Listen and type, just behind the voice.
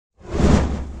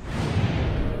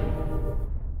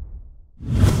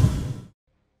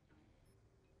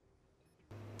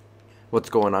What's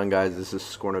going on, guys? This is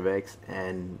Scornavx,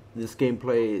 and this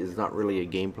gameplay is not really a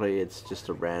gameplay. It's just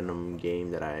a random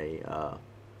game that I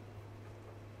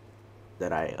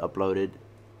uploaded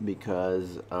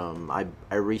because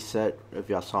I reset. If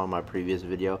y'all saw my previous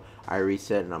video, I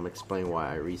reset, and I'm explaining why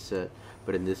I reset.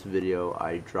 But in this video,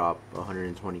 I dropped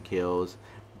 120 kills,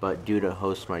 but due to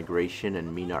host migration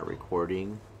and me not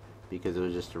recording, because it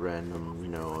was just a random,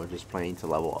 just playing to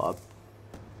level up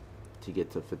to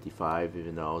get to 55,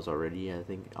 even though I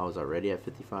think I was already at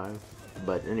 55.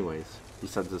 But anyways,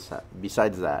 besides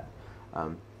that,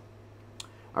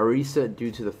 I reset due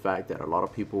to the fact that a lot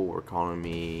of people were calling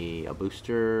me a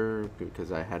booster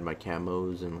because I had my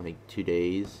camos in like 2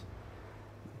 days.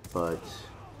 But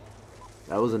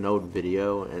that was an old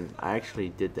video, and I actually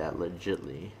did that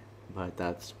legitly. But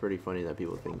that's pretty funny that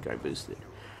people think I boosted.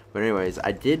 But anyways,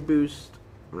 I did boost.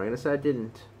 I'm not gonna say I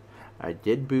didn't. I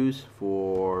did boost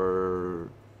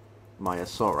for my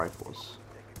assault rifles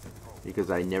because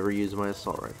I never use my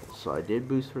assault rifles, so I did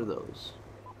boost for those.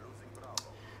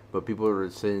 But people were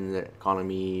saying that, calling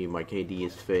me my KD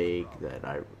is fake, that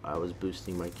I was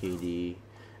boosting my KD,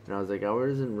 and I was like, I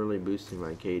wasn't really boosting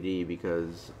my KD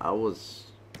because I was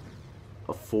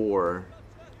a 4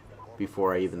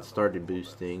 before I even started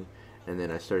boosting, and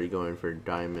then I started going for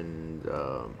diamond,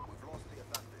 the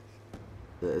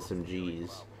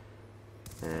SMGs.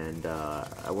 And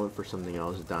I went for something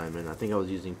else, diamond. I think I was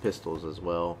using pistols as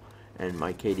well, and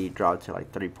my KD dropped to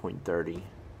like 3.30.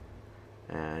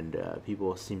 And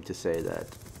people seem to say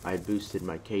that I boosted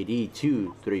my KD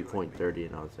to 3.30,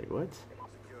 and I was like, what?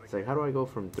 It's like, how do I go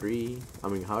from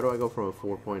how do I go from a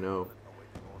 4.0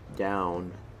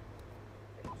 down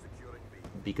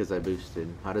because I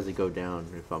boosted? How does it go down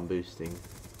if I'm boosting?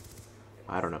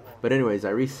 I don't know. But anyways,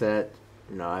 I reset.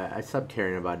 I stopped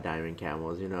caring about diamond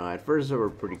camels. At first they were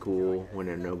pretty cool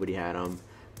when nobody had them,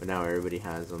 but now everybody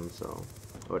has them, so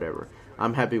whatever.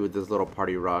 I'm happy with this little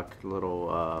party rock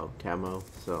little camo,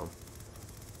 so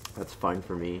that's fine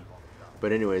for me.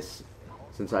 But anyways,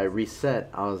 since I reset,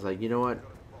 I was like, you know what?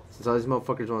 Since all these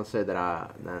motherfuckers want to say that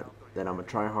I'm a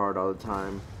tryhard all the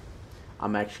time,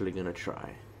 I'm actually gonna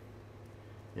try.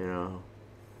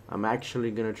 I'm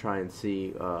actually gonna try and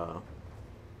see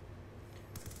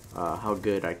how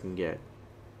good I can get.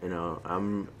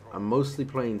 I'm mostly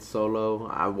playing solo.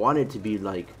 I wanted to be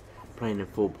like playing in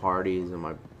full parties, and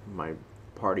my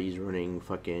parties running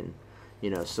fucking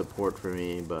support for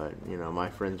me, but my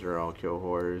friends are all kill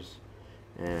whores,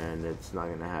 and it's not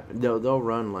gonna happen. They'll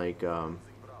run like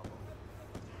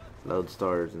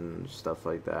Lodestars and stuff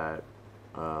like that.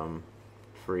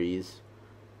 Freeze,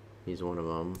 he's one of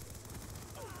them,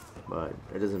 but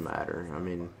it doesn't matter. I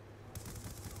mean,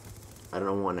 I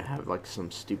don't want to have like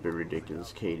some stupid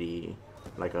ridiculous KD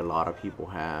like a lot of people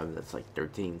have that's like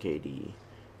 13 KD,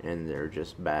 and they're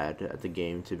just bad at the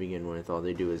game to begin with. All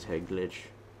they do is head glitch.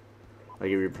 Like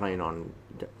if you're playing on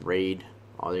raid,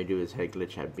 all they do is head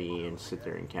glitch at B and sit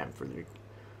there and camp for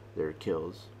their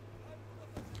kills.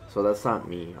 So that's not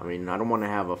me. I mean, I don't want to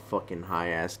have a fucking high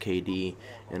ass KD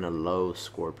and a low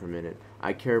score per minute.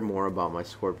 I care more about my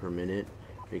score per minute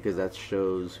because that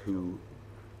shows who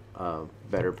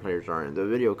better players are. And the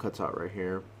video cuts out right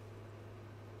here,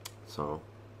 so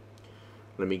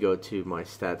let me go to my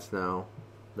stats now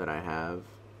that I have.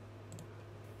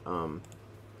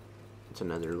 It's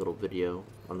another little video,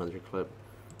 another clip.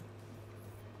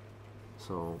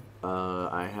 So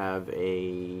I have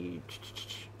a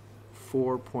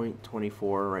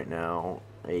 4.24 right now,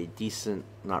 a decent,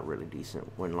 not really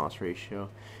decent, win-loss ratio,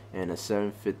 and a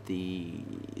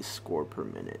 750 score per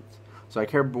minute. So I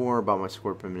care more about my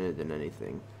score per minute than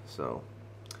anything. So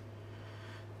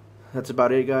that's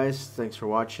about it, guys. Thanks for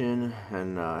watching,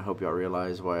 and I hope y'all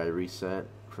realize why I reset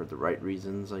for the right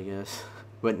reasons, I guess.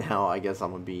 But now I guess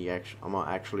I'm gonna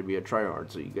actually be a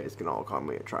tryhard, so you guys can all call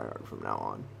me a tryhard from now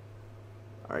on.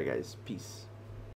 Alright, guys, peace.